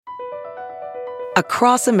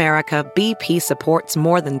Across America, BP supports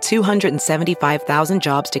more than 275,000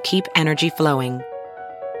 jobs to keep energy flowing.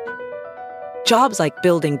 Jobs like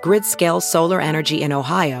building grid-scale solar energy in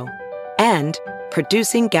Ohio and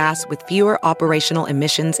producing gas with fewer operational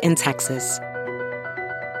emissions in Texas.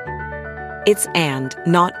 It's and,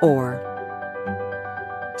 not or.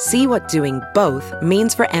 See what doing both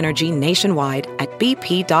means for energy nationwide at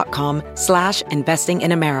bp.com/investing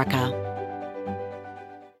in America.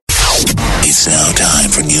 It's now time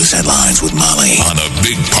for news headlines with Molly on a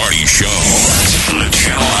Big Party Show on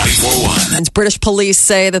Channel 941. And British police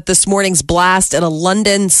say that this morning's blast at a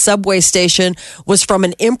London subway station was from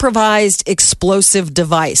an improvised explosive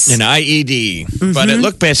device. An IED. But it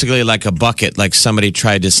looked basically like a bucket, like somebody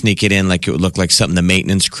tried to sneak it in, like it would look like something the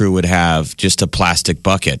maintenance crew would have, just a plastic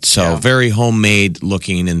bucket. So very homemade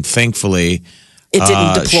looking, and thankfully it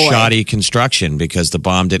didn't deploy. Shoddy construction because the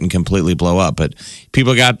bomb didn't completely blow up. But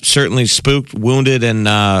people got certainly spooked, wounded, and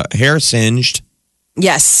hair singed.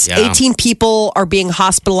 Yes. Yeah. 18 people are being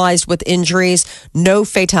hospitalized with injuries. No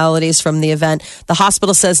fatalities from the event. The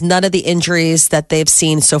hospital says none of the injuries that they've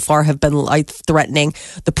seen so far have been life-threatening.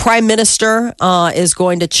 The prime minister is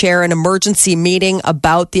going to chair an emergency meeting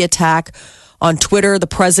about the attack. On Twitter,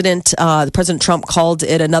 President Trump called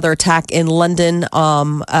it another attack in London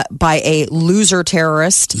by a loser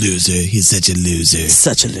terrorist. Loser. He's such a loser.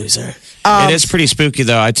 Such a loser. It is pretty spooky,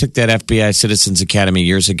 though. I took that FBI Citizens Academy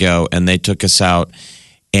years ago, and they took us out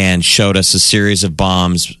and showed us a series of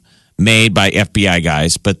bombs made by FBI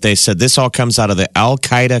guys. But they said this all comes out of the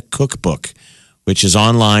Al-Qaeda cookbook, which is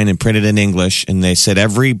online and printed in English. And they said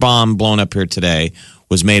every bomb blown up here today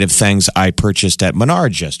was made of things I purchased at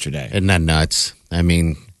Menards yesterday. Isn't that nuts? I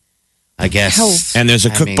mean, I guess. And there's a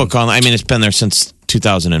cookbook online. I mean, it's been there since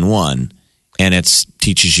 2001, and it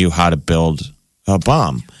teaches you how to build a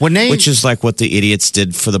bomb, which is like what the idiots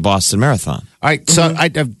did for the Boston Marathon. All right, so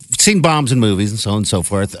I've seen bombs in movies and so on and so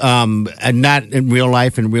forth, and not in real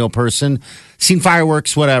life, in real person. Seen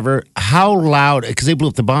fireworks, whatever. How loud, because they blew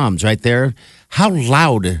up the bombs right there. How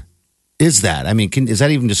loud is that? I mean, is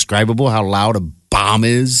that even describable, how loud a bomb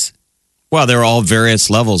is? Well, there are all various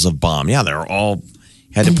levels of bomb. Yeah, they're all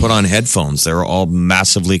had to put on headphones. They were all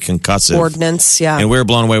massively concussive. Ordnance, yeah. And we were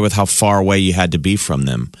blown away with how far away you had to be from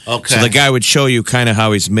them. Okay. So the guy would show you kind of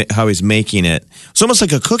how he's making it. It's almost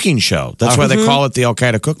like a cooking show. That's why they call it the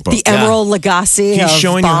Al-Qaeda cookbook. The Emerald Lagasse. He's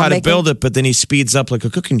showing you how to making. build it, but then he speeds up like a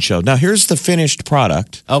cooking show. Now, here's the finished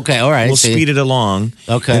product. Okay, all right. We'll speed it along.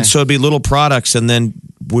 Okay. And so it'd be little products, and then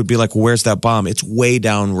would be like, well, where's that bomb? It's way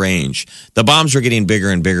down range. The bombs were getting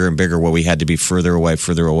bigger and bigger and bigger where we had to be further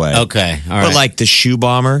away. Okay, all right. But like the shoe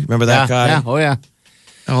bomber, remember that guy? Yeah, oh yeah.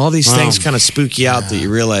 All these things kind of spook you out that you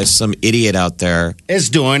realize some idiot out there is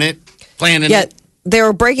doing it, planning it. They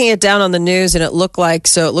were breaking it down on the news, and it looked like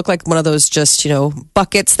one of those just,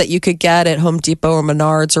 buckets that you could get at Home Depot or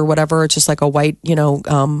Menards or whatever. It's just like a white,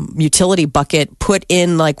 utility bucket put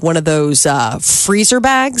in like one of those freezer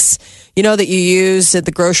bags, that you use at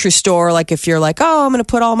the grocery store. Like if you're like, oh, I'm going to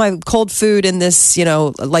put all my cold food in this,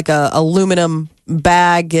 like a aluminum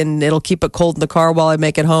bag, and it'll keep it cold in the car while I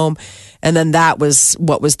make it home. And then that was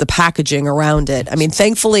what was the packaging around it. I mean,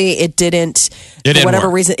 thankfully, it didn't for whatever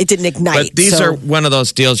reason, it didn't ignite. But these are one of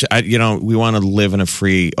those deals, we want to live in a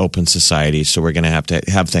free, open society, so we're going to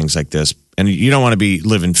have things like this. And you don't want to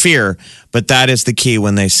live in fear, but that is the key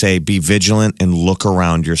when they say be vigilant and look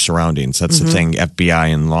around your surroundings. That's the thing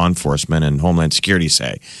FBI and law enforcement and Homeland Security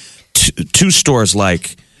say. Two stores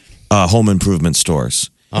like home improvement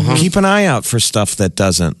stores. Keep an eye out for stuff that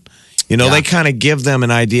doesn't. They kind of give them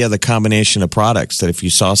an idea of the combination of products that if you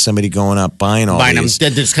saw somebody going up buying these,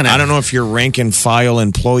 I don't know if your rank and file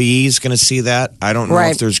employee is going to see that. I don't know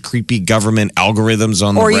if there's creepy government algorithms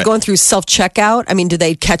on Or are you going through self-checkout? I mean, do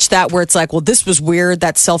they catch that where it's like, well, this was weird,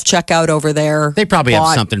 that self-checkout over there? They probably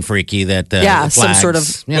have something freaky that flags, some sort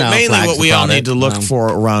of... But mainly what we all need to look for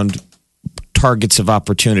around targets of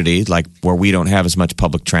opportunity, like where we don't have as much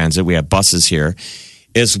public transit, we have buses here,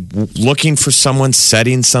 is looking for someone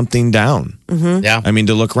setting something down. Yeah. I mean,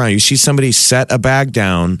 to look around. You see somebody set a bag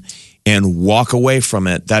down and walk away from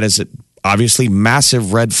it, that is obviously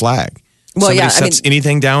massive red flag. Well, somebody sets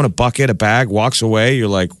anything down, a bucket, a bag, walks away, you're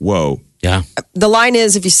like, whoa. Yeah. The line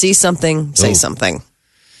is, if you see something, say something.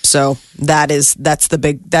 So that's the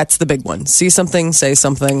big one. See something, say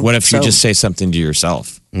something. What if you just say something to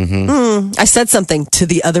yourself? I said something to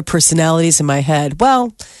the other personalities in my head.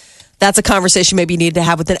 Well, that's a conversation maybe you need to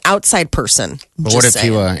have with an outside person. But what if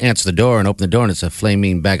you answer the door and open the door and it's a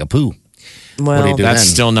flaming bag of poo? Well, what do you do that's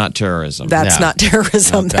then? still not terrorism. That's not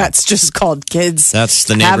terrorism. Okay. That's just called kids. That's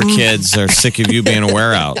the neighbor kids are sick of you being a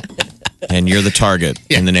wear out. and you're the target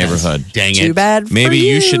in the neighborhood. Dang Too it. bad. For Maybe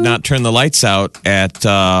you you should not turn the lights out at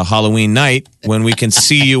Halloween night when we can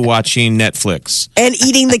see you watching Netflix. And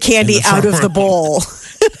eating the candy out of the bowl.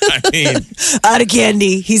 I mean, Out of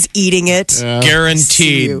candy. He's eating it. See you.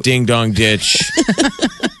 guaranteed ding dong ditch,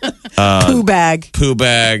 Poo bag. poo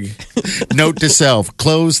bag. Note to self: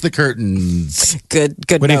 close the curtains. Good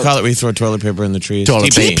What do you note. call it? We throw toilet paper in the trees.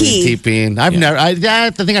 Toilet TP. paper, TP. I've never. I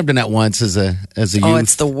think I've done that once as a youth. Oh,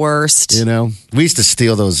 it's the worst. You know, we used to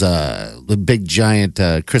steal those the big giant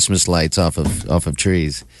Christmas lights off of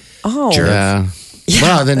trees. Oh. Yeah.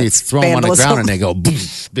 Well, then you throw them on the vandalism. ground and they go. Boom,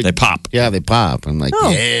 big, They pop. Yeah, they pop. I'm like, Oh.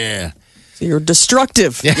 yeah. So you're a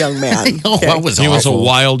destructive young man. Oh, Okay. I was He was a awful.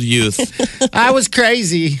 wild youth. I was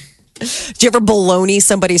crazy. Did you ever baloney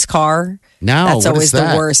somebody's car? No, That's what always is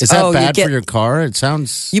that? the worst. Is that Oh, you bad get- for your car? It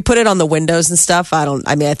sounds. You put it on the windows and stuff. I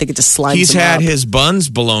think it just slimes He's them had up. his buns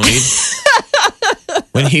baloneyed.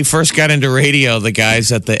 When he first got into radio, the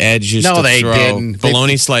guys at the edge used No, to they throw didn't.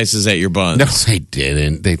 bologna slices at your buns. No, they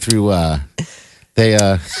didn't. They threw. They.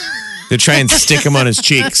 To try and stick him on his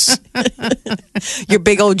cheeks. Your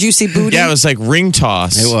big old juicy booty. Yeah, it was like ring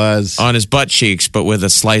toss. It was. on his butt cheeks, but with a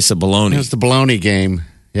slice of bologna. It was the baloney game.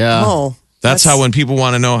 Yeah. Oh. That's how when people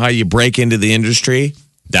want to know how you break into the industry,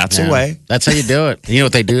 that's Yeah. a way. That's how you do it. You know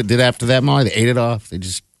what they did after that, Molly? They ate it off. They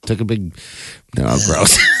just took a big. No,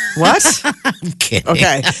 gross. What? I'm kidding.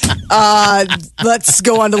 Okay. Let's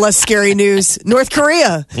go on to less scary news. North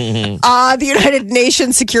Korea. The United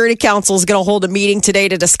Nations Security Council is going to hold a meeting today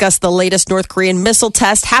to discuss the latest North Korean missile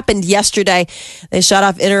test. Happened yesterday. They shot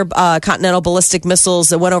off intercontinental ballistic missiles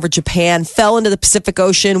that went over Japan, fell into the Pacific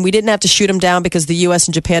Ocean. We didn't have to shoot them down because the U.S.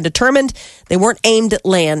 and Japan determined they weren't aimed at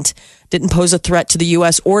land. Didn't pose a threat to the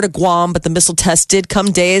U.S. or to Guam, but the missile test did come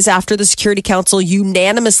days after the Security Council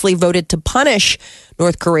unanimously voted to punish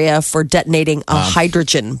North Korea for detonating a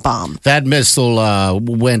hydrogen bomb. That missile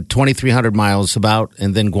went 2,300 miles about,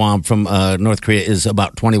 and then Guam from North Korea is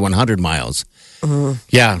about 2,100 miles.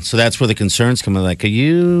 Yeah, so that's where the concerns come in. Like, are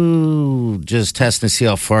you just testing to see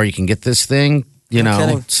how far you can get this thing? You know?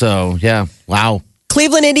 kidding. So, yeah. Wow.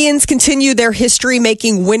 Cleveland Indians continue their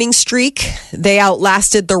history-making winning streak. They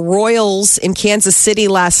outlasted the Royals in Kansas City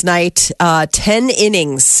last night, 10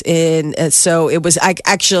 innings. So it was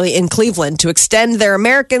actually in Cleveland to extend their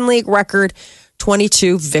American League record,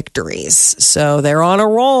 22 victories. So they're on a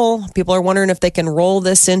roll. People are wondering if they can roll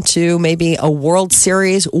this into maybe a World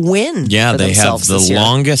Series win. Yeah, for they have themselves the this year.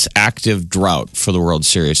 longest active drought for the World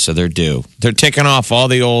Series, so they're due. They're taking off all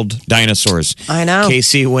the old dinosaurs. I know.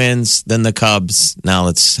 KC wins, then the Cubs. Now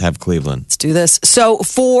let's have Cleveland. Let's do this. So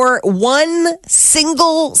for 1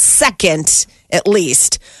 single second, at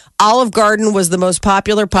least, Olive Garden was the most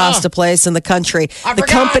popular pasta place in the country. The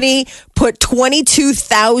company put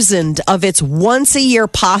 22,000 of its once-a-year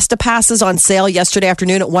pasta passes on sale yesterday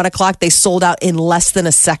afternoon at 1 o'clock. They sold out in less than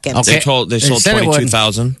a second. Okay. They sold said it would.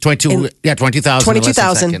 22,000. 20,000.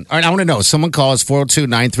 22,000. All right, I want to know. Someone calls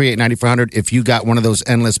 402-938-9400 if you got one of those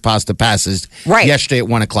endless pasta passes Right. yesterday at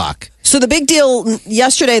 1 o'clock. So the big deal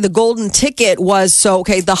yesterday, the golden ticket was, the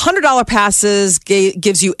 $100 passes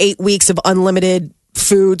gives you 8 weeks of unlimited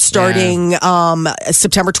food starting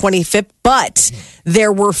September 25th, but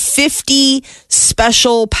there were 50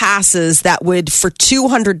 special passes that would, for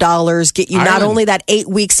 $200, get you not Ireland. only that 8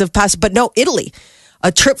 weeks of pass, but no, Italy,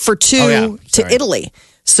 a trip for two to Sorry. Italy.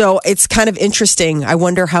 So it's kind of interesting. I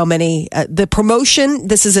wonder how many. The promotion,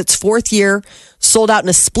 this is its 4th year, sold out in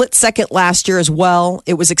a split second last year as well.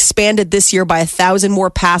 It was expanded this year by 1,000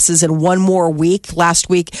 more passes in 1 more week. Last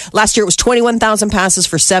year it was 21,000 passes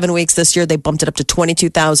for 7 weeks. This year they bumped it up to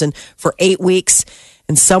 22,000 for 8 weeks.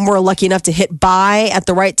 And some were lucky enough to hit buy at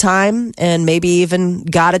the right time and maybe even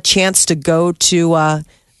got a chance to go to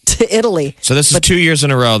Italy. So this is 2 years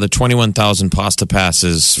in a row. The 21,000 pasta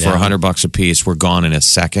passes for $100 a piece were gone in a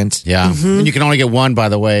second. Yeah. And you can only get one, by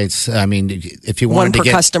the way. It's, I mean, if you wanted to per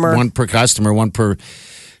get customer. one per customer, one per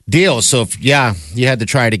deal. So, if, you had to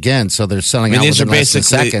try it again. So they're selling out These are within less than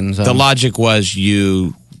basically seconds. the logic was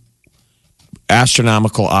you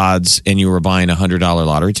astronomical odds, and you were buying a $100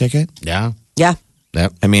 lottery ticket. Yeah. Yeah.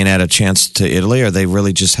 Yep. I mean, at a chance to Italy, or they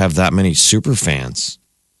really just have that many super fans?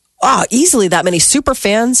 Oh, easily that many super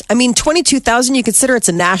fans. I mean, 22,000, you consider it's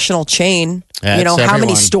a national chain. Yeah, you know, it's how many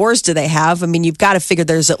everyone. stores do they have? I mean, you've got to figure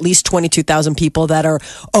there's at least 22,000 people that are,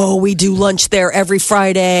 we do lunch there every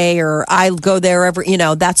Friday, or I go there every,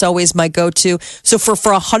 that's always my go-to. So for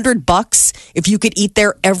 $100, if you could eat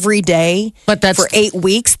there every day But that's- for 8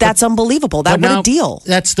 weeks, that's unbelievable. What now, a deal.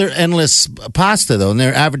 That's their endless pasta, though. And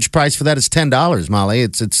their average price for that is $10, Molly.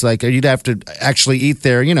 It's like you'd have to actually eat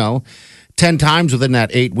there, 10 times within that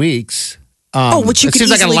 8 weeks. which you it could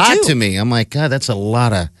seems like a easily lot do. to me. I'm like, God, that's a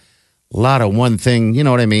lot of one thing. You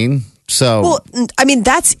know what I mean? So, Well, I mean,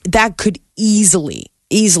 that could easily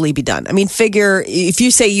be done. I mean, figure if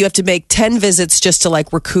you say you have to make 10 visits just to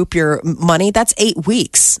like recoup your money, that's 8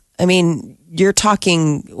 weeks. I mean, you're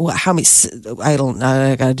talking how many? I don't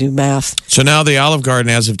know. I got to do math. So now the Olive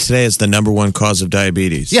Garden, as of today, is the #1 cause of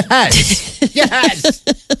diabetes. yes, yes,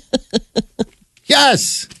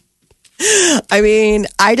 yes. I mean,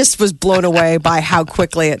 I just was blown away by how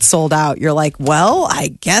quickly it sold out. You're like, well, I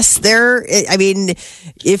guess I mean,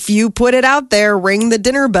 if you put it out there, ring the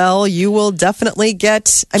dinner bell, you will definitely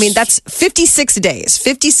get, I mean, that's 56 days.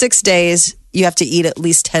 56 days, you have to eat at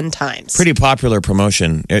least 10 times. Pretty popular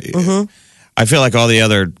promotion. I feel like all the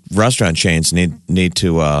other restaurant chains need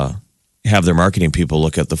to have their marketing people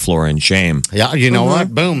look at the floor in shame. Yeah, you know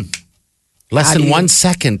what? Boom. Less than 1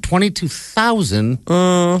 second, 22,000.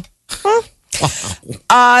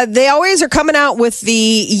 They always are coming out with the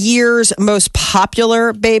year's most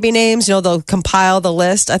popular baby names. You know, they'll compile the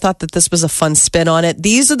list. I thought that this was a fun spin on it.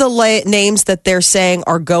 These are the names that they're saying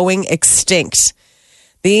are going extinct.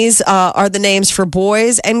 These are the names for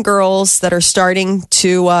boys and girls that are starting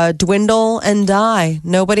to dwindle and die.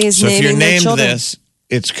 Nobody's So if you're naming their named children. this,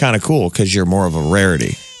 it's kind of cool because you're more of a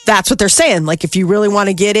rarity. That's what they're saying. Like, if you really want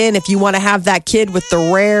to get in, if you want to have that kid with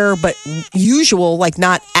the rare but usual, like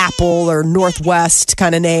not Apple or Northwest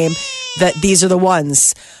kind of name, that these are the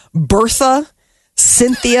ones. Bertha,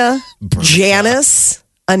 Cynthia, Janice,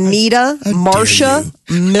 Anita, Marcia,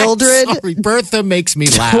 Mildred, Sorry, Bertha makes me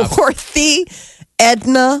laugh. Dorothy,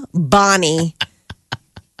 Edna, Bonnie,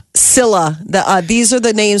 Scylla. These are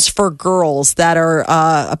the names for girls that are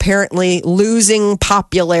apparently losing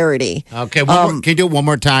popularity. Okay, can you do it one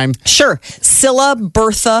more time? Sure. Scylla,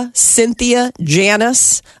 Bertha, Cynthia,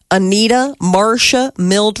 Janice, Anita, Marcia,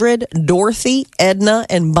 Mildred, Dorothy, Edna,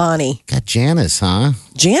 and Bonnie. Got Janice, huh?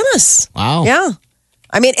 Janice. Wow. Yeah.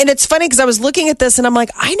 I mean, and it's funny because I was looking at this and I'm like,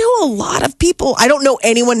 I know a lot of people. I don't know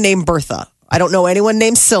anyone named Bertha. I don't know anyone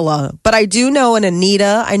named Scylla, but I do know an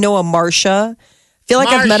Anita. I know a Marcia. I feel like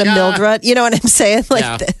I've met a Mildred. You know what I'm saying? Like,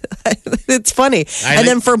 Yeah. it's funny. And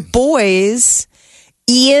then for boys,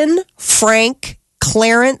 Ian, Frank,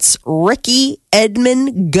 Clarence, Ricky,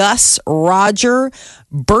 Edmund, Gus, Roger,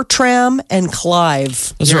 Bertram, and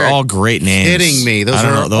Clive. Those are all great names. kidding me. Those I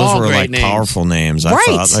don't are know. Those all were great like names. powerful names. I Right.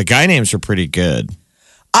 thought like guy names are pretty good.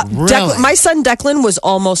 Really? My son Declan was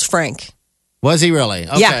almost Frank. Was he really?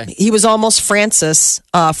 Okay. Yeah, he was almost Francis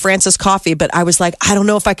Coffee, but I was like, I don't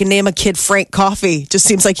know if I can name a kid Frank Coffee. Just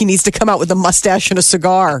seems like he needs to come out with a mustache and a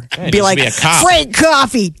cigar. Hey, be just like, be a cop. Frank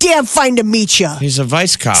Coffee, damn fine to meet you. He's a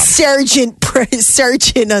vice cop. Sergeant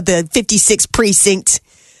of the 56th Precinct.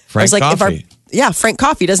 Frank Coffee. Frank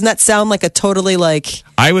Coffee. Doesn't that sound like a totally like,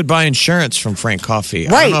 I would buy insurance from Frank Coffee.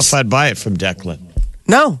 I Right. don't know if I'd buy it from Declan.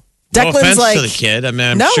 no. No Declan's offense like, to the kid. I mean,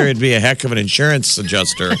 I'm No. sure he'd be a heck of an insurance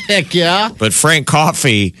adjuster. Heck yeah. But Frank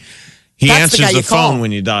Coffee, he That's the guy answers the you call. phone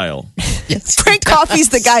when you dial. Frank Coffee's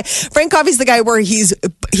the guy. Frank Coffee's the guy where he's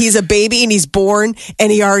a baby and he's born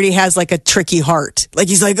and he already has like a tricky heart. Like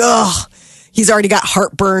he's like, ugh, he's already got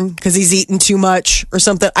heartburn because he's eaten too much or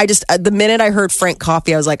something. The minute I heard Frank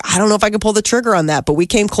Coffee, I was like, I don't know if I could pull the trigger on that, but we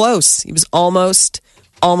came close. He was almost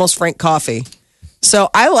Frank Coffee.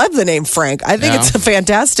 So I love the name Frank. I think Yeah. it's a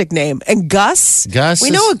fantastic name. And Gus,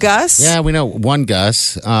 we know a Gus. Yeah, we know one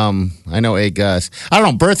Gus. I know a Gus. I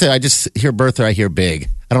don't know Bertha. I just hear Bertha. I hear big.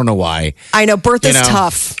 I don't know why. I know Bertha's You know.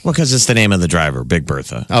 tough. Well, because it's the name of the driver, Big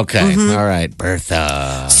Bertha. Okay, Mm-hmm. all right,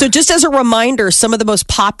 Bertha. So just as a reminder, some of the most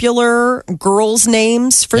popular girls'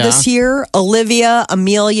 names for this year: Olivia,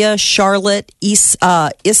 Amelia, Charlotte,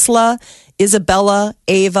 Isla, Isabella,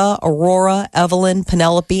 Ava, Aurora, Evelyn,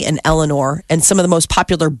 Penelope, and Eleanor. And some of the most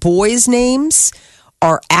popular boys' names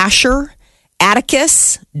are Asher,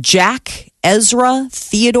 Atticus, Jack, Ezra,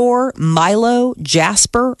 Theodore, Milo,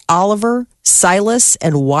 Jasper, Oliver, Silas,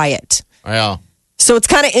 and Wyatt. Yeah. So it's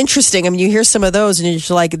kind of interesting. I mean, you hear some of those and you're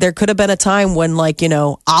just like, there could have been a time when, like, you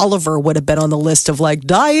know, Oliver would have been on the list of like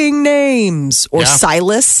dying names or Yeah.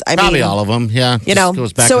 Silas. I Probably mean, all of them. Yeah. you know, Just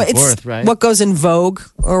goes back so and it's forth, right? what goes in vogue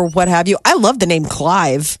or what have you. I love the name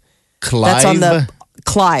Clive. Clive. That's on the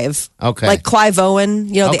Clive. Okay. Like Clive Owen,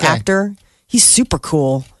 you know, the Okay. actor. He's super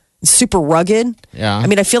cool. Super rugged. Yeah. I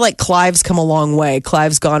mean, I feel like Clive's come a long way.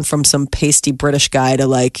 Clive's gone from some pasty British guy to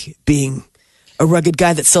like being a rugged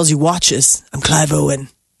guy that sells you watches. I'm Clive Owen.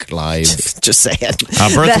 Clive. Just saying.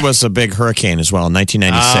 Bertha was a big hurricane as well in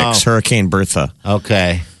 1996. Oh. Hurricane Bertha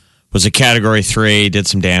Okay. was a Category 3, did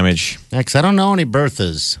some damage. Next, I don't know any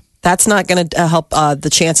Berthas. That's not going to help the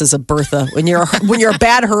chances of Bertha. When you're a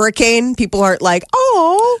bad hurricane, people aren't like,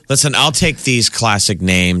 oh. Listen, I'll take these classic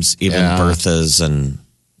names, even Yeah. Bertha's and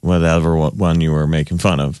whatever one you were making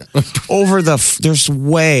fun of. There's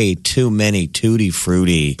way too many Tutti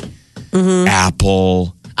Frutti,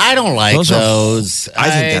 Apple. I don't like those. I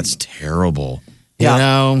think that's terrible. You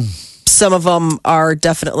know, Some of them are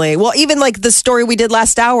definitely, well, even like the story we did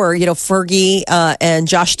last hour, Fergie and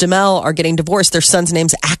Josh Duhamel are getting divorced. Their son's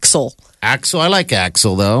name's Axel. Axel. I like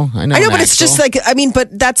Axel though. I know, but it's just like,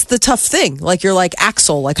 but that's the tough thing. Like you're like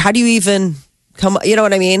Axel. Like how do you even come? You know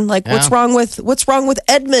what I mean? Like what's wrong with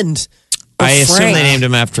Edmund? Or I assume Frank? they named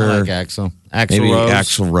him after I like Axel. Axel maybe Rose.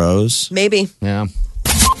 Axl Rose. Maybe. Yeah.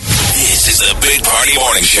 This is the Big Party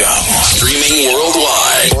Morning Show. Streaming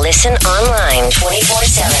worldwide. Listen online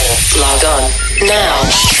 24/7. Log on now.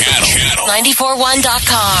 Channel.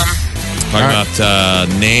 941.com. Talking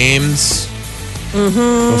about names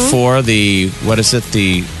before the, what is it,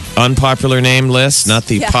 the unpopular name list, not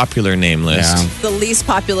the popular name list. Yeah. The least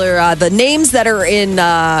popular, the names that are in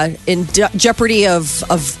jeopardy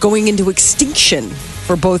of going into extinction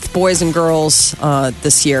for both boys and girls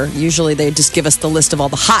this year. Usually they just give us the list of all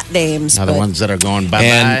the hot names. Now the but- ones that are going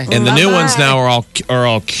bye-bye. And the new ones now are all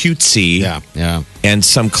cutesy. Yeah. And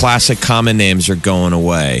some classic common names are going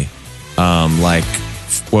away. Like,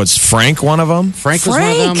 was Frank one of them? Frank was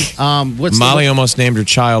one of them. What's Molly almost named her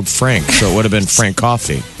child Frank, so it would have been Frank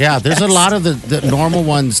Coffee. Yeah, there's a lot of the normal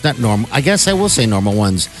ones, not normal. I guess I will say normal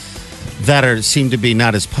ones that seem to be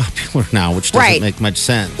not as popular now, which doesn't make much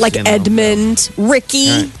sense. Like Edmund, Ricky.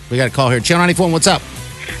 All right, we got a call here. Channel 94, what's up?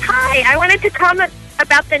 Hi, I wanted to comment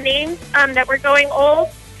about the names that were going old.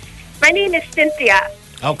 My name is Cynthia.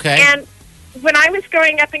 Okay. And when I was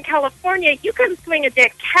growing up in California, you couldn't swing a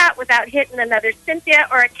dead cat without hitting another Cynthia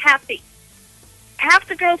or a Kathy. Half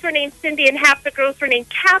the girls were named Cindy and half the girls were named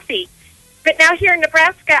Kathy. But now here in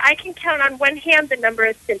Nebraska, I can count on one hand the number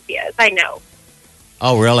of Cynthias I know.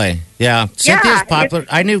 Oh, really? Yeah. Cynthia's Yeah, popular.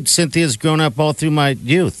 I knew Cynthia's grown up all through my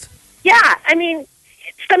youth. Yeah, I mean,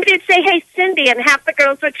 somebody would say, "Hey, Cindy," and half the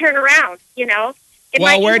girls would turn around, In my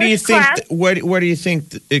Well, where do you English think class- where do you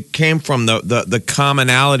think it came from? The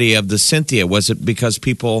commonality of the Cynthia, was it because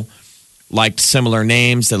people liked similar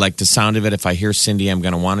names? They liked the sound of it. If I hear Cindy, I'm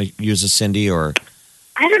going to want to use a Cindy. Or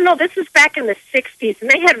I don't know. This was back in the 60s, and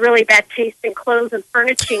they had really bad taste in clothes and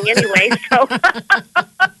furnishing anyway. So,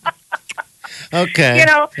 Okay.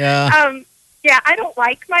 Yeah, I don't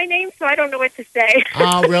like my name, so I don't know what to say.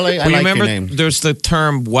 Oh, really? I well, like remember, your name. there's the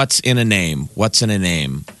term "what's in a name." What's in a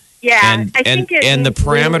name? Yeah, and I think it and the means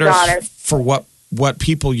parameters goddess. for what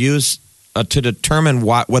people use to determine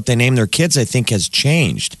what they name their kids, I think, has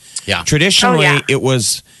changed. Yeah. Traditionally, Oh, yeah. it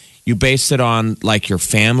was you based it on like your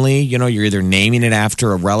family. You're either naming it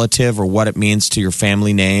after a relative or what it means to your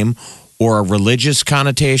family name, or a religious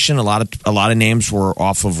connotation. A lot of names were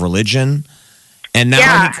off of religion, and now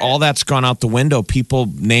I think all that's gone out the window. People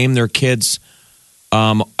name their kids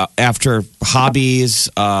after hobbies,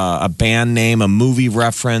 a band name, a movie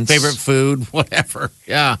reference, Favorite food, whatever.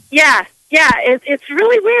 Yeah. Yeah, it's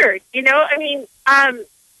really weird. I mean,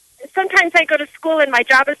 sometimes I go to school in my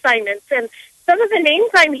job assignments, and some of the names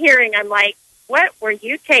I'm hearing, I'm like, what were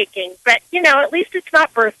you taking? But, at least it's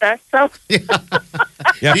not Bertha. So,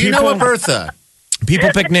 Yeah, Do you know a Bertha? people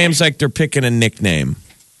pick names like they're picking a nickname.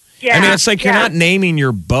 yeah. I mean, it's like you're yeah. not naming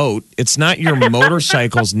your boat. It's not your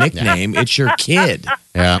motorcycle's nickname. It's your kid.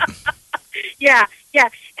 Yeah. Yeah.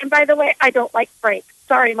 And by the way, I don't like Frank.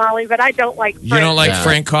 Sorry, Molly, but I don't like Frank. You don't like Yeah.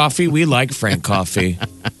 Frank Coffee? We like Frank Coffee.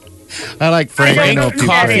 I like Frank. I I don't know know a who few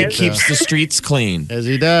that Coffee is. keeps the streets clean. As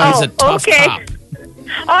he does. He's a tough okay. cop.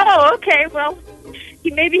 Oh, okay. Well,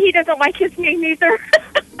 maybe he doesn't like his name either.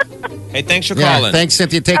 Hey, thanks for Yeah. calling. Thanks,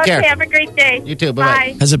 Cynthia. Take Okay, care. have a great day. You too. Bye-bye.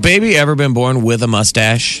 Bye. Has a baby ever been born with a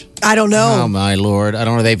mustache? I don't know. Oh, my Lord. I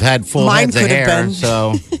don't know. They've had full Mine heads of could have hair. been.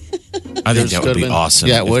 So, I think that would could've be been. awesome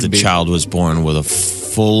Yeah, it if would the be. child was born with a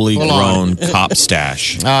fully Full on. grown cop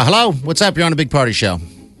stash. hello. What's up? You're on a Big Party Show.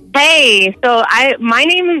 Hey, so my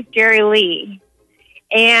name is Jerry Lee,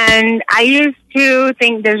 and I used to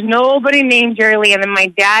think there's nobody named Jerry Lee, and then my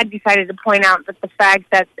dad decided to point out that the fact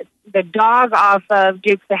that the dog off of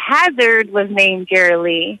Dukes of Hazzard was named Jerry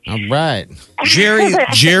Lee. All right.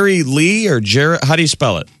 Jerry Lee or Jerry? How do you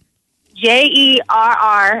spell it?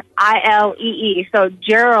 Jerrilee, so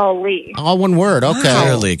Gerald Lee. All one word. Okay.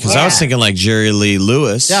 Jerry Lee, because I was thinking like Jerry Lee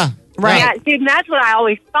Lewis. Yeah. Right. Yeah, dude, and that's what I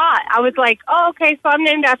always thought. I was like, oh, okay, so I'm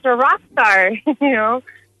named after a rock star,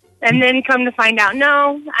 And then come to find out,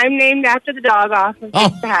 no, I'm named after the dog off of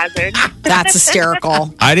Dukes of Hazzard. That's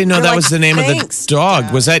hysterical. I didn't know You're that like, was the name "Thanks, of the dog.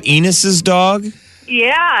 Dad." Was that Enos's dog?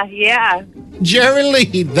 Yeah. Jerry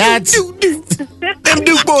Lee. That's Them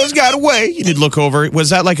Duke boys got away. You need to look over. Was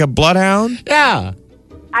that like a bloodhound? yeah.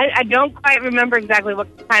 I don't quite remember exactly what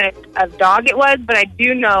kind of dog it was, but I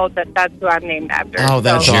do know that that's who I'm named after. Oh,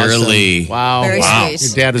 that's So- Jerry awesome. Lee. Wow. Very wow. sweet.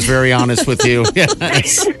 Your dad is very honest with you.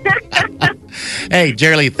 Yes. Hey,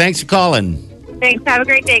 Jerry Lee, thanks for calling. Thanks. Have a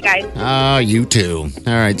great day, guys. Oh, you too.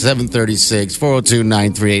 All right, 736 402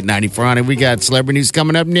 938 9400. We got celebrity news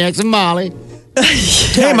coming up next. And Molly.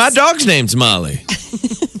 Hey, my dog's name's Molly.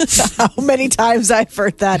 How many times I've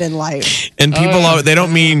heard that in life? And people, they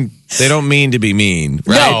don't mean to be mean,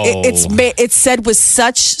 right? No. It's said with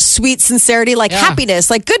such sweet sincerity, like Yeah. happiness,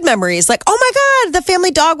 like good memories. Like, oh my God, the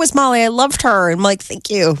family dog was Molly. I loved her. I'm like, thank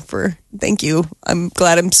you.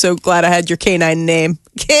 I'm so glad I had your canine name.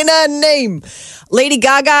 Canine name. Lady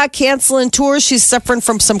Gaga canceling tours. She's suffering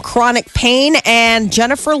from some chronic pain. And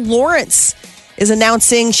Jennifer Lawrence is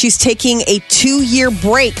announcing she's taking a 2-year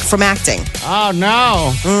break from acting. Oh,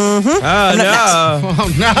 no. Oh, no.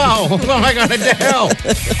 Oh, no. What am I going to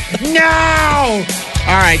do? No.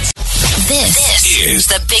 All right. This is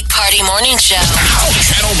the Big Party Morning Show.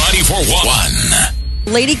 Channel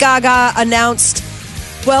 94.1. Lady Gaga announced,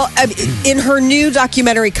 well, in her new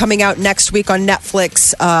documentary coming out next week on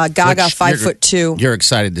Netflix, Gaga Which 5'2". You're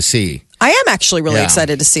excited to see. I am actually really Yeah.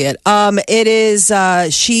 excited to see it. It is,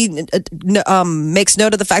 she makes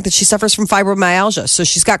note of the fact that she suffers from fibromyalgia. So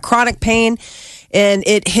she's got chronic pain and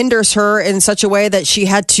it hinders her in such a way that she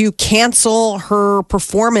had to cancel her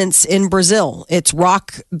performance in Brazil. It's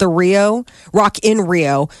Rock in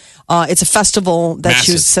Rio. It's a festival that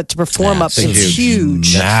she was Massive. set to perform up. Massive. It's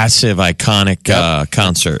huge. Massive, iconic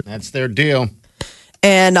concert. That's their deal.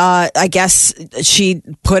 And I guess she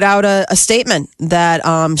put out a statement that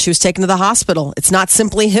she was taken to the hospital. It's not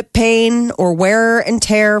simply hip pain or wear and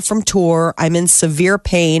tear from tour. I'm in severe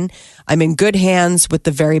pain. I'm in good hands with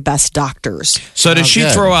the very best doctors. So does Oh, she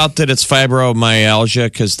good. throw out that it's fibromyalgia?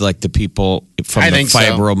 Because like the people from I the think so.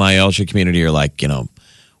 fibromyalgia community are like,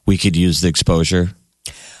 we could use the exposure.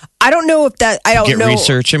 I don't know if that, I don't Get know.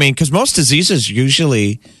 research. I mean, because most diseases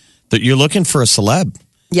usually that you're looking for a celeb.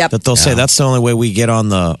 Yep. That they'll say that's the only way we get on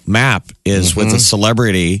the map is with a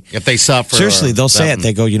celebrity. If they suffer. Seriously, or they'll say it. something.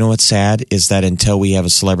 They go, you know what's sad is that until we have a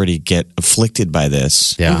celebrity get afflicted by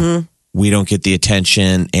this, Yeah. we don't get the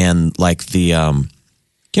attention and like the,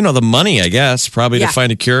 the money, I guess, probably Yeah. to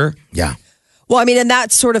find a cure. Yeah. Well, I mean, and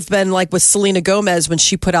that's sort of been like with Selena Gomez when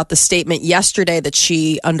she put out the statement yesterday that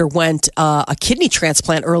she underwent a kidney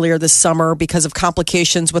transplant earlier this summer because of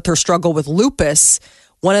complications with her struggle with lupus.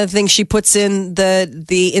 One of the things she puts in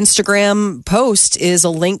the Instagram post is a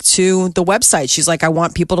link to the website. She's like, I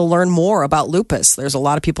want people to learn more about lupus. There's a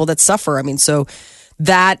lot of people that suffer. I mean, so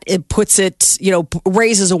that it puts it,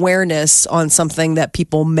 raises awareness on something that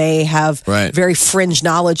people may have Right. very fringe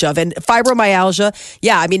knowledge of. And fibromyalgia,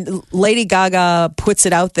 yeah, I mean, Lady Gaga puts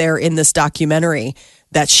it out there in this documentary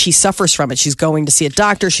that she suffers from it. She's going to see a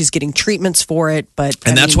doctor. She's getting treatments for it.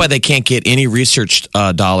 And that's why they can't get any research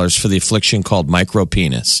dollars for the affliction called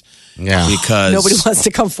micropenis. Yeah. Because nobody wants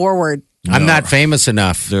to come forward. I'm not famous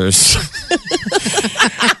enough. there's.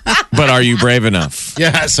 But are you brave enough?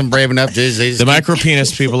 Yes, I'm brave enough. The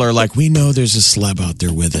micropenis people are like, we know there's a celeb out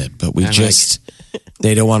there with it, but we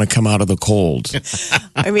they don't want to come out of the cold.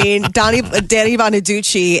 I mean, Danny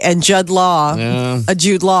Bonaducci and Jude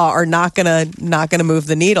Law are not gonna move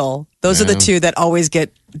the needle. Those are the two that always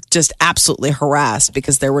get just absolutely harassed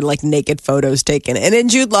because there were like naked photos taken. And in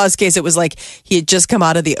Jude Law's case, it was like he had just come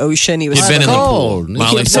out of the ocean. He was You've been in the pool, cold.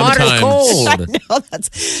 Molly. Water's Sometimes cold. I know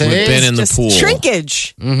that's we've been in the just pool.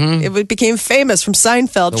 shrinkage. It became famous from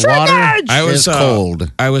Seinfeld. The water Shrinkage! is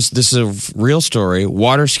cold. This is a real story.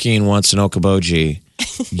 Water skiing once in Okoboji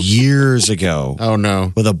years ago Oh,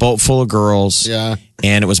 no. with a boat full of girls. Yeah.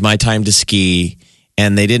 And it was my time to ski,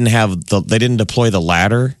 and they didn't deploy the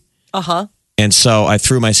ladder. Uh-huh. And so I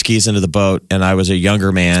threw my skis into the boat, and I was a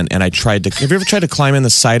younger man, and I tried to. Have you ever tried to climb in the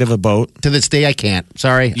side of a boat? To this day, I can't.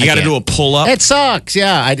 Sorry. You got to do a pull up. It sucks.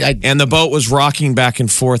 Yeah. I And the boat was rocking back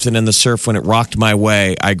and forth, and in the surf, when it rocked my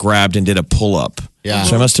way, I grabbed and did a pull up. Yeah.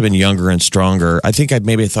 So I must have been younger and stronger. I think I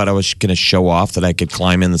maybe thought I was going to show off that I could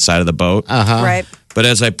climb in the side of the boat. Right. But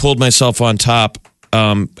as I pulled myself on top,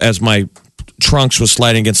 as my trunks was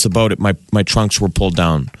sliding against the boat, my trunks were pulled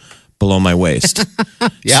down below my waist.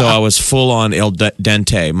 Yeah. So I was full on El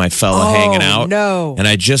Dente, my fella hanging out. no. And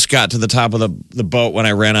I just got to the top of the boat when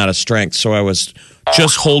I ran out of strength. So I was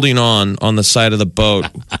just holding on the side of the boat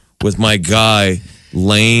with my guy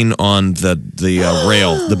laying on the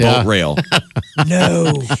rail, the boat rail.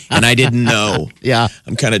 No. And I didn't know. Yeah.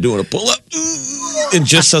 I'm kind of doing a pull up. And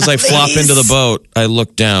just as I flop into the boat, I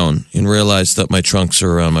looked down and realized that my trunks are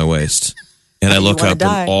around my waist. And I You look wanna up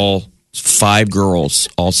die. and all 5 girls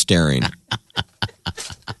all staring. I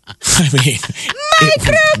mean,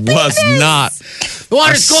 it was not The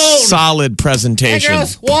water's a cold. solid Hey, presentation.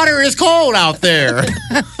 girls, water is cold out there.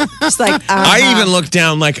 It's like, I even looked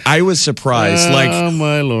down like I was surprised. Like, Oh,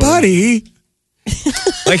 my Lord. buddy.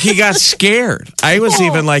 Like he got scared. I was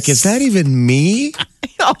even like, is that even me?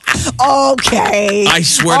 okay. I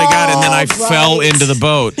swear to God. And then I All fell right. into the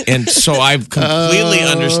boat. And so I completely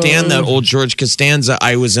understand that old George Costanza.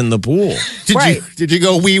 I was in the pool. Did you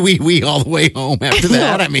go wee all the way home after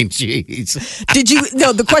that? I mean, jeez. Did you?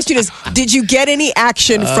 No. The question is, did you get any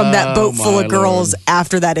action from that boat full my of girls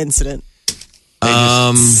after that incident?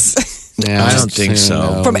 Yeah, I don't think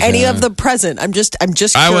so. From any of the present? I'm just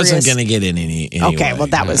curious. I wasn't going to get in any. Anyway. Okay, well,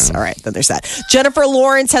 that was all right. Then there's that. Jennifer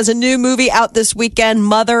Lawrence has a new movie out this weekend,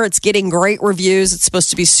 Mother. It's getting great reviews. It's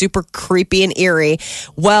supposed to be super creepy and eerie.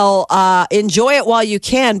 Well, enjoy it while you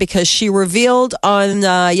can, because she revealed on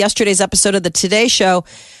yesterday's episode of the Today Show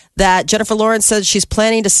that Jennifer Lawrence said she's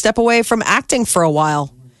planning to step away from acting for a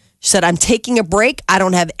while. She said, I'm taking a break. I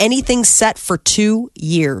don't have anything set for 2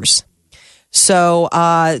 years. So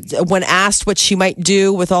when asked what she might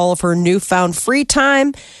do with all of her newfound free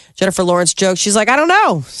time, Jennifer Lawrence joked, she's like, I don't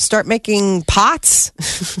know, start making pots.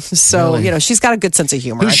 So, Really? She's got a good sense of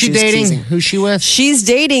humor. Who's she was dating? teasing. Who's she with? She's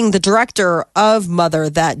dating the director of Mother,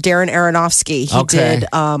 that Darren Aronofsky.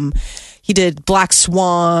 He did Black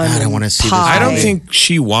Swan. God, I and wanna see this Pi. I don't think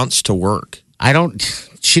she wants to work.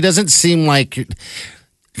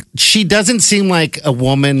 She doesn't seem like a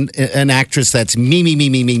woman, an actress that's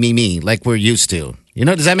me, like we're used to.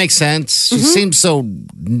 Does that make sense? She seems so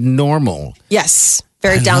normal. Yes,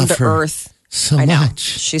 very I down love to her earth. so I know. much.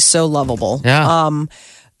 She's so lovable. Yeah.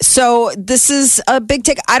 So this is a big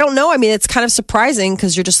take. I don't know. I mean, it's kind of surprising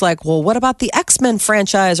because you're just like, well, what about the X-Men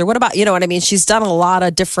franchise? Or what about, you know what I mean? She's done a lot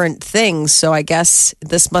of different things. So I guess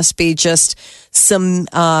this must be just some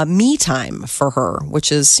me time for her,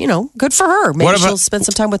 which is, good for her. Maybe What about- she'll spend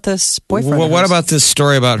some time with this boyfriend. Well, of what hers. about this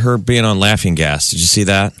story about her being on Laughing Gas? Did you see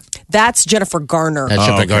that? That's Jennifer Garner. That's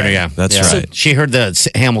Jennifer okay. Garner, yeah. That's Yeah. right. She heard the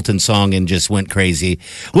Hamilton song and just went crazy.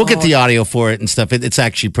 We'll get the audio for it and stuff. It's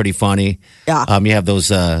actually pretty funny. Yeah. You have those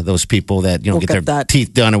people that We'll get get their that.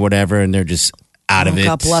 teeth done or whatever, and they're just out of it.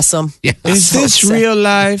 God bless them. Yeah. Is this upset. real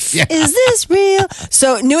life? Yeah. Is this real?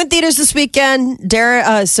 So new in theaters this weekend.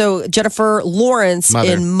 So Jennifer Lawrence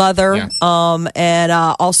Mother. in Mother, Yeah. and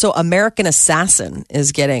also American Assassin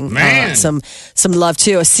is getting Man. some love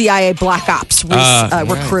too. A CIA Black Ops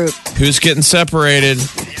recruit. Who's getting separated?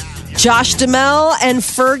 Josh Duhamel and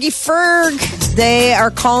Fergie Ferg. They are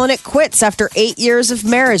calling it quits after 8 years of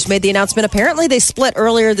marriage. Made the announcement. Apparently, they split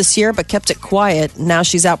earlier this year, but kept it quiet. Now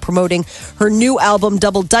she's out promoting her new album,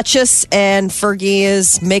 Double Duchess, and Fergie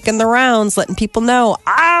is making the rounds, letting people know,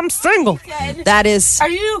 I'm single. That is. Are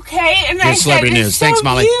you okay? And Here's celebrity news. It's so Thanks,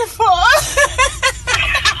 Molly. Beautiful.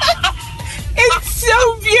 It's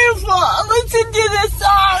so beautiful. Listen to the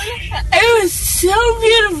song. It was so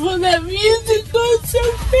beautiful. That music was so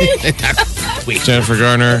big. Jennifer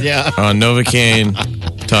Garner Yeah. on Novocaine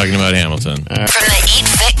talking about Hamilton. From the Eat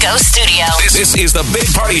Fit Go studio. This is the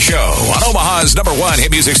Big Party Show on Omaha's #1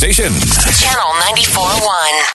 hit music station. Channel 94.1.